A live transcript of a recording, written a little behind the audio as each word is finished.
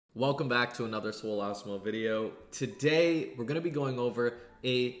Welcome back to another Swole Osmo video. Today, we're going to be going over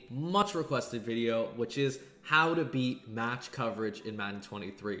a much requested video, which is how to beat match coverage in Madden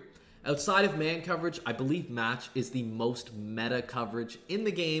 23. Outside of man coverage, I believe match is the most meta coverage in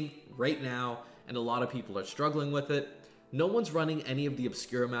the game right now, and a lot of people are struggling with it. No one's running any of the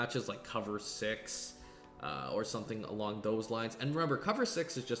obscure matches like cover 6 or something along those lines. And remember, cover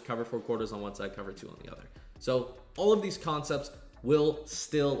 6 is just cover 4 quarters on one side, cover 2 on the other. So all of these concepts will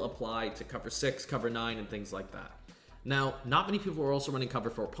still apply to cover 6, cover 9, and things like that. Now, not many people are also running cover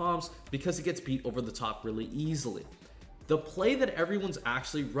 4 palms because it gets beat over the top really easily. The play that everyone's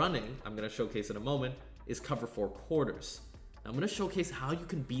actually running, I'm going to showcase in a moment, is cover 4 quarters. Now, I'm going to showcase how you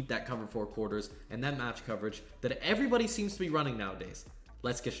can beat that cover 4 quarters and that match coverage that everybody seems to be running nowadays.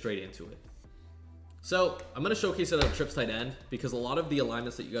 Let's get straight into it. So I'm going to showcase it out of trips tight end because a lot of the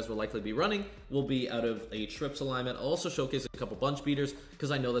alignments that you guys will likely be running will be out of a trips alignment. I'll also showcase a couple bunch beaters because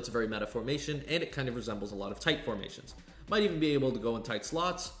I know that's a very meta formation and it kind of resembles a lot of tight formations. Might even be able to go in tight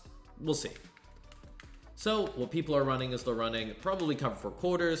slots. We'll see. So what people are running is they're running probably cover 4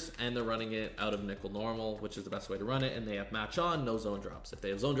 quarters and they're running it out of nickel normal, which is the best way to run it. And they have match on, no zone drops. If they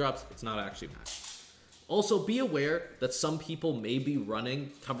have zone drops, it's not actually match. Also, be aware that some people may be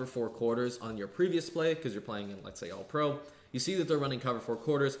running cover 4 quarters on your previous play because you're playing in, let's say, All Pro. You see that they're running cover 4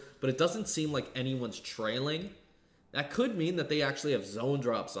 quarters, but it doesn't seem like anyone's trailing. That could mean that they actually have zone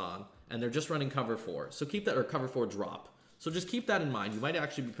drops on and they're just running cover 4. So keep that, or cover 4 drop. So just keep that in mind. You might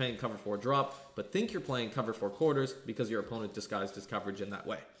actually be playing cover 4 drop, but think you're playing cover 4 quarters because your opponent disguised his coverage in that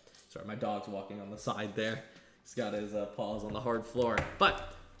way. Sorry, my dog's walking on the side there. He's got his paws on the hard floor.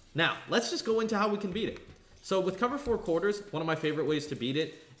 But now, let's just go into how we can beat it. So with cover 4 quarters, one of my favorite ways to beat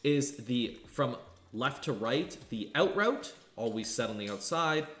it is the from left to right, the out route, always set on the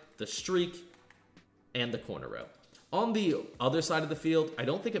outside, the streak, and the corner route. On the other side of the field, I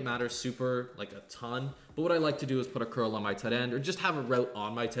don't think it matters super like a ton, but what I like to do is put a curl on my tight end or just have a route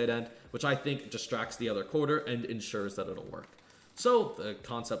on my tight end, which I think distracts the other quarter and ensures that it'll work. So the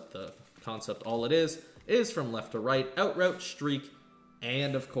concept, all it is from left to right, out route, streak,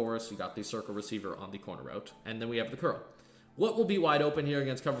 and of course, you got the circle receiver on the corner route, and then we have the curl. What will be wide open here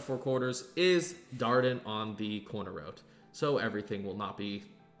against cover 4 quarters is Darden on the corner route. So everything will not be,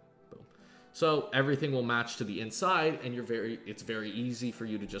 boom. So everything will match to the inside, and it's very easy for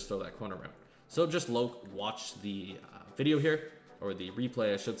you to just throw that corner route. So just watch the video here, or the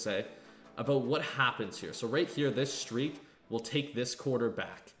replay, I should say, about what happens here. So right here, this streak will take this quarter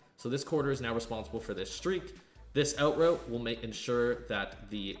back. So this quarter is now responsible for this streak. This out route will ensure that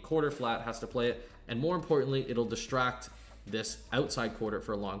the quarter flat has to play it, and more importantly, it'll distract this outside quarter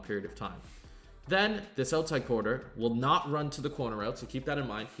for a long period of time. Then this outside quarter will not run to the corner route, so keep that in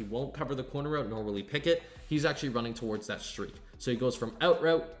mind. He won't cover the corner route, nor will he pick it. He's actually running towards that streak. So he goes from out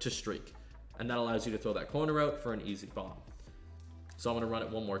route to streak, and that allows you to throw that corner route for an easy bomb. So I'm going to run it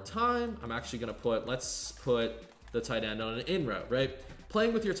one more time. I'm actually going to let's put the tight end on an in route, right?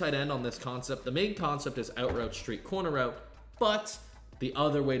 Playing with your tight end on this concept, the main concept is out route, streak, corner route, but the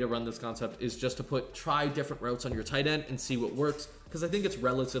other way to run this concept is just to try different routes on your tight end and see what works, because I think it's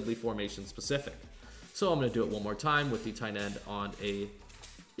relatively formation specific. So I'm going to do it one more time with the tight end on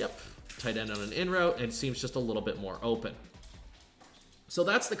tight end on an in route, and it seems just a little bit more open. So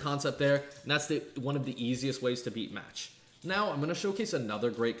that's the concept there, and that's one of the easiest ways to beat match. Now I'm going to showcase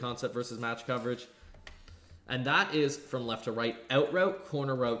another great concept versus match coverage. And that is from left to right, out route,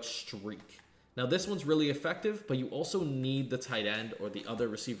 corner route, streak. Now this one's really effective, but you also need the tight end or the other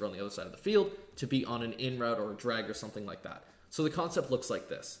receiver on the other side of the field to be on an in route or a drag or something like that. So the concept looks like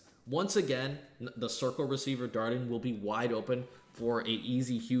this. Once again, the circle receiver Darden will be wide open for an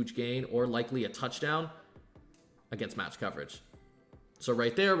easy, huge gain or likely a touchdown against match coverage. So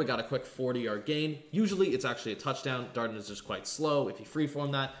right there, we got a quick 40-yard gain. Usually it's actually a touchdown. Darden is just quite slow. If you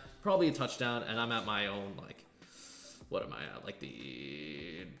freeform that, probably a touchdown, and I'm at my own, what am I at? Like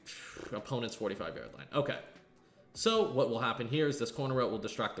the opponent's 45-yard line. Okay. So what will happen here is this corner route will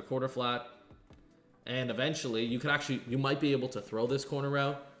distract the quarter flat, and eventually you might be able to throw this corner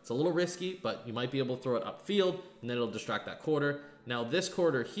route. It's a little risky, but you might be able to throw it upfield, and then it'll distract that quarter. Now this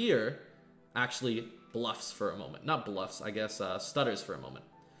quarter here actually bluffs for a moment. Not bluffs, I guess stutters for a moment.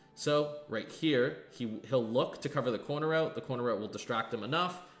 So right here, he'll look to cover the corner route. The corner route will distract him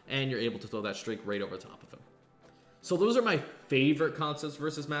enough, and you're able to throw that streak right over top of him. So those are my favorite concepts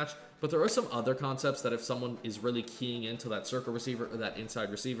versus match, but there are some other concepts that if someone is really keying into that circle receiver or that inside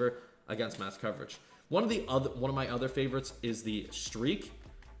receiver against match coverage. One of my other favorites is the streak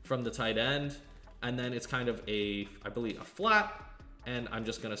from the tight end, and then it's kind of I believe a flat, and I'm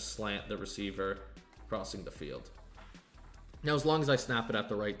just going to slant the receiver crossing the field. Now, as long as I snap it at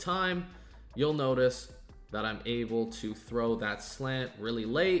the right time, you'll notice that I'm able to throw that slant really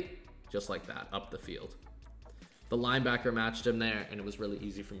late, just like that, up the field. The linebacker matched him there, and it was really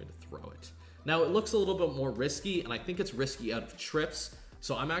easy for me to throw it. Now, it looks a little bit more risky, and I think it's risky out of trips,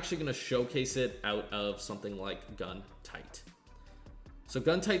 so I'm actually going to showcase it out of something like gun tight. So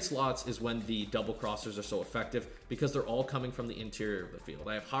gun tight slots is when the double crossers are so effective because they're all coming from the interior of the field.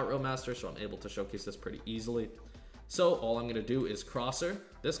 I have Hot Route Master, so I'm able to showcase this pretty easily. So all I'm going to do is crosser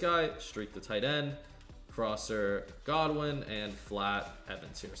this guy, streak the tight end, crosser Godwin, and flat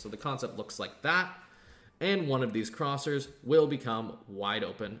Evans here. So the concept looks like that, and one of these crossers will become wide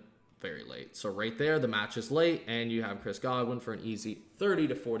open very late. So right there, the match is late, and you have Chris Godwin for an easy 30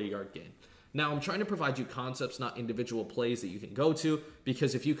 to 40 yard gain. Now, I'm trying to provide you concepts, not individual plays that you can go to,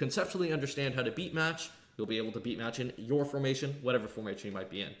 because if you conceptually understand how to beat match, you'll be able to beat match in your formation, whatever formation you might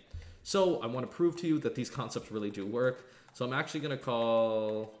be in. So I want to prove to you that these concepts really do work. So I'm actually going to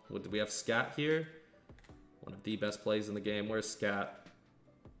call, what do we have, scat here? One of the best plays in the game. Where's scat?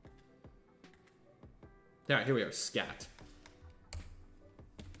 Yeah, here we are, scat.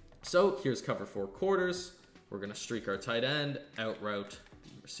 So here's cover 4 quarters. We're going to streak our tight end, out route the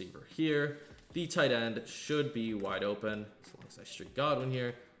receiver here. The tight end should be wide open, as long as I streak Godwin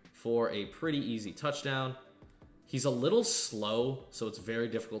here, for a pretty easy touchdown. He's a little slow, so it's very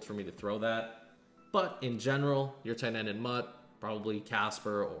difficult for me to throw that. But in general, your tight end in Mutt, probably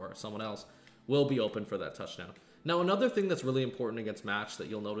Casper or someone else, will be open for that touchdown. Now, another thing that's really important against match that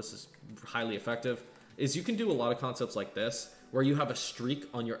you'll notice is highly effective is you can do a lot of concepts like this, where you have a streak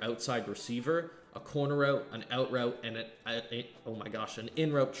on your outside receiver, a corner route, an out route, and an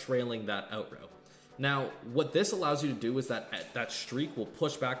in route trailing that out route. Now, what this allows you to do is that streak will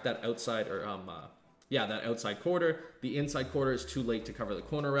push back that outside that outside quarter. The inside quarter is too late to cover the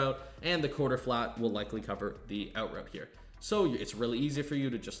corner route, and the quarter flat will likely cover the out route here. So it's really easy for you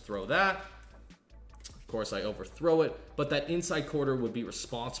to just throw that. Of course, I overthrow it, but that inside quarter would be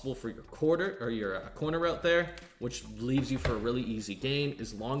responsible for your quarter or your corner route there, which leaves you for a really easy gain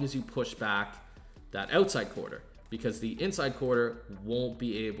as long as you push back that outside quarter, because the inside quarter won't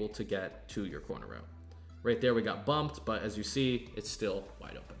be able to get to your corner route. Right there, we got bumped, but as you see, it's still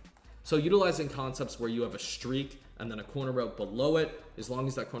wide open. So utilizing concepts where you have a streak and then a corner route below it, as long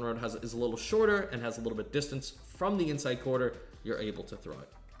as that corner route is a little shorter and has a little bit distance from the inside quarter, you're able to throw it.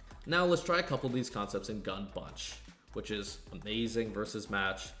 Now let's try a couple of these concepts in gun bunch, which is amazing versus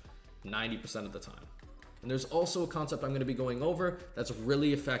match 90% of the time. And there's also a concept I'm going to be going over that's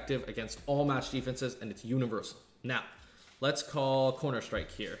really effective against all match defenses, and it's universal. Now, let's call corner strike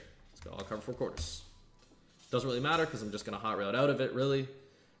here. Let's go all cover 4 quarters. Doesn't really matter because I'm just going to hot route out of it, really.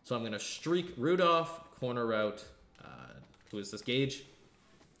 So I'm going to streak Rudolph, corner route, who is this, Gage?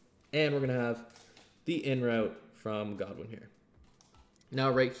 And we're going to have the in route from Godwin here. Now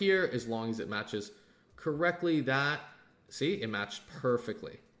right here, as long as it matches correctly, see, it matched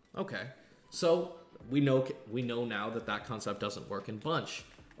perfectly. Okay, so we know now that concept doesn't work in bunch.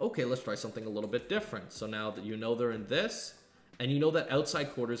 Okay, let's try something a little bit different. So now that you know they're in this, and you know that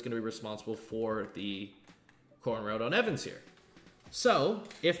outside quarter is going to be responsible for the corner route on Evans here. So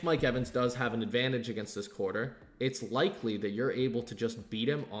if Mike Evans does have an advantage against this quarter, it's likely that you're able to just beat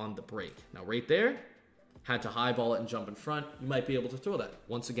him on the break. Now right there, had to highball it and jump in front, you might be able to throw that.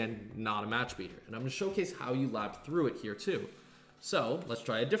 Once again, not a match beater. And I'm going to showcase how you lap through it here too. So let's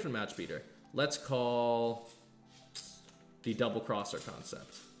try a different match beater. Let's call the double crosser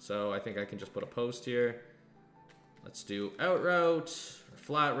concept. So I think I can just put a post here. Let's do out route, or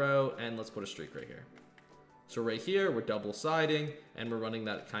flat route, and let's put a streak right here. So right here, we're double siding, and we're running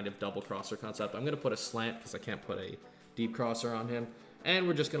that kind of double crosser concept. I'm going to put a slant because I can't put a deep crosser on him. And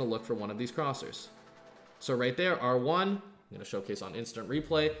we're just going to look for one of these crossers. So right there, R1, I'm going to showcase on instant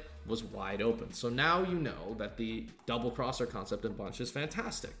replay, was wide open. So now you know that the double crosser concept in bunch is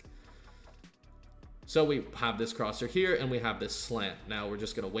fantastic. So we have this crosser here, and we have this slant. Now we're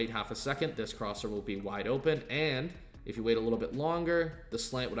just going to wait half a second. This crosser will be wide open, and if you wait a little bit longer, the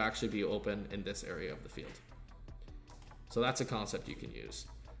slant would actually be open in this area of the field. So that's a concept you can use.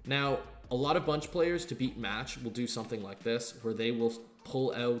 Now, a lot of bunch players to beat match will do something like this, where they will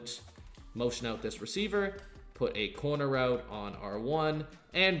pull out, motion out this receiver, put a corner route on R1,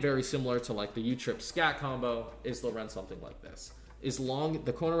 and very similar to like the U-trip scat combo, is they'll run something like this.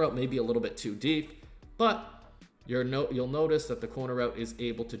 The corner route may be a little bit too deep, but you'll notice that the corner route is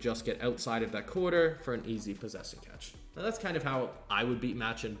able to just get outside of that quarter for an easy possession catch. Now that's kind of how I would beat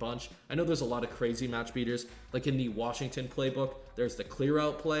match in bunch. I know there's a lot of crazy match beaters. Like in the Washington playbook, there's the clear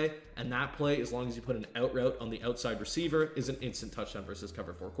out play, and that play, as long as you put an out route on the outside receiver, is an instant touchdown versus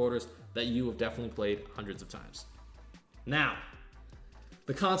cover 4 quarters that you have definitely played hundreds of times. Now,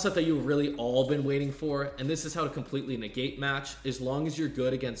 the concept that you've really all been waiting for, and this is how to completely negate match. As long as you're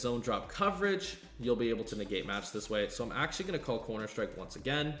good against zone drop coverage, you'll be able to negate match this way. So I'm actually going to call corner strike once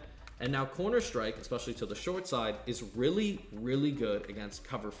again. And now corner strike, especially to the short side, is really, really good against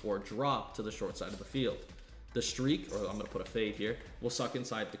cover 4 drop to the short side of the field. The streak, or I'm going to put a fade here, will suck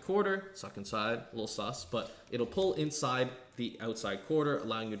inside the quarter. Suck inside, a little sus, but it'll pull inside the outside quarter,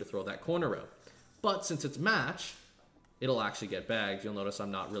 allowing you to throw that corner route. But since it's match, it'll actually get bagged. You'll notice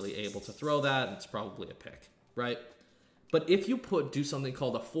I'm not really able to throw that, and it's probably a pick, right? But if you do something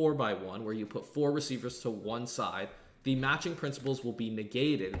called a 4x1, where you put 4 receivers to one side, the matching principles will be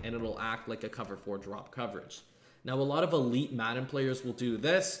negated, and it'll act like a cover 4 drop coverage. Now, a lot of elite Madden players will do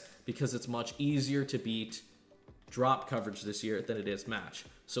this because it's much easier to beat drop coverage this year than it is match.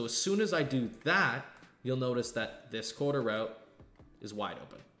 So as soon as I do that, you'll notice that this quarter route is wide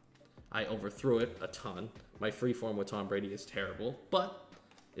open. I overthrew it a ton. My freeform with Tom Brady is terrible, but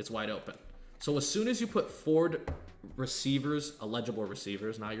it's wide open. So as soon as you put 4 receivers, eligible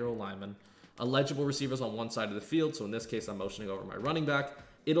receivers, not your O-lineman, eligible receivers on one side of the field, so in this case I'm motioning over my running back,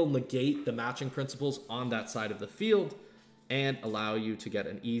 it'll negate the matching principles on that side of the field and allow you to get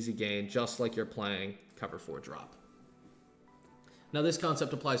an easy gain just like you're playing cover 4 drop. Now this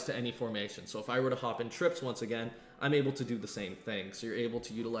concept applies to any formation. So if I were to hop in trips once again, I'm able to do the same thing. So you're able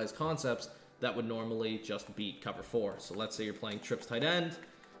to utilize concepts that would normally just beat cover 4. So let's say you're playing trips tight end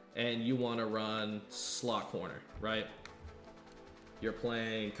and you want to run slot corner, right? You're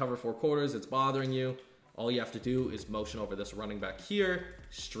playing cover 4 quarters, it's bothering you. All you have to do is motion over this running back here,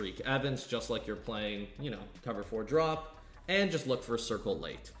 streak Evans, just like you're playing, cover 4 drop, and just look for a circle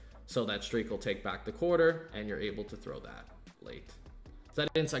late. So that streak will take back the quarter and you're able to throw that late. That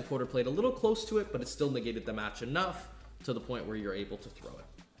inside quarter played a little close to it, but it still negated the match enough to the point where you're able to throw it.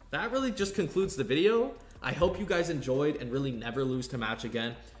 That really just concludes the video. I hope you guys enjoyed and really never lose to match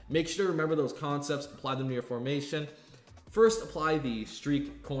again. Make sure to remember those concepts, apply them to your formation. First, apply the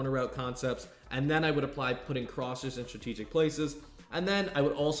streak corner route concepts, and then I would apply putting crossers in strategic places. And then I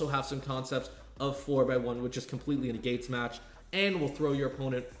would also have some concepts of 4x1, which just completely negates match and will throw your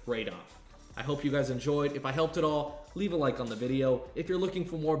opponent right off. I hope you guys enjoyed. If I helped at all, leave a like on the video. If you're looking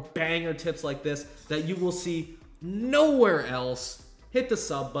for more banger tips like this that you will see nowhere else, hit the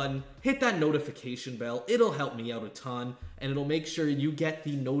sub button, hit that notification bell. It'll help me out a ton, and it'll make sure you get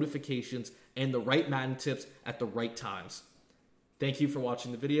the notifications and the right Madden tips at the right times. Thank you for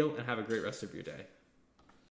watching the video, and have a great rest of your day.